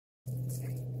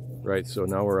Right, so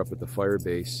now we're up at the fire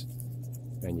base,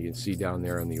 and you can see down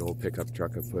there on the old pickup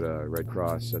truck I put a red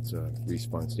cross. That's a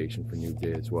respawn station for Noob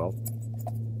Day as well.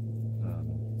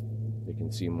 You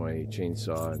can see my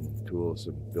chainsaw and tools.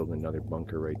 I'm building another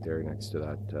bunker right there next to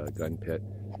that gun pit.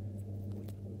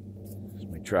 This is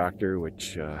my tractor,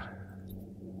 which I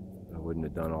wouldn't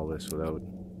have done all this without.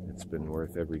 It's been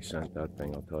worth every cent, that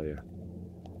thing, I'll tell you.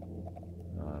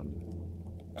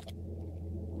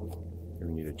 If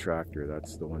you need a tractor,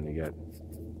 that's the one to get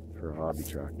for a hobby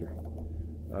tractor.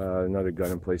 Another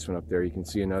gun emplacement up there. You can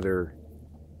see another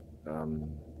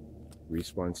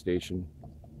respawn station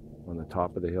on the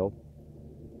top of the hill.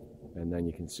 And then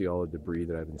you can see all the debris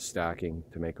that I've been stacking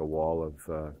to make a wall of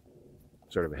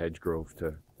sort of a hedge grove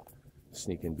to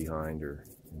sneak in behind or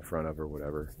in front of or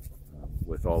whatever,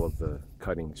 with all of the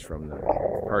cuttings from the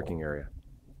parking area.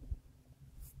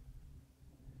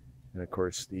 And of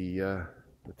course the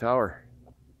tower.